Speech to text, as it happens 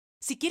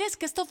Si quieres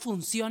que esto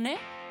funcione,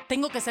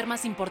 tengo que ser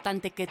más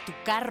importante que tu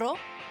carro,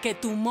 que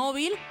tu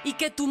móvil y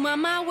que tu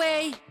mamá,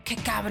 güey. ¡Qué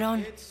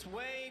cabrón!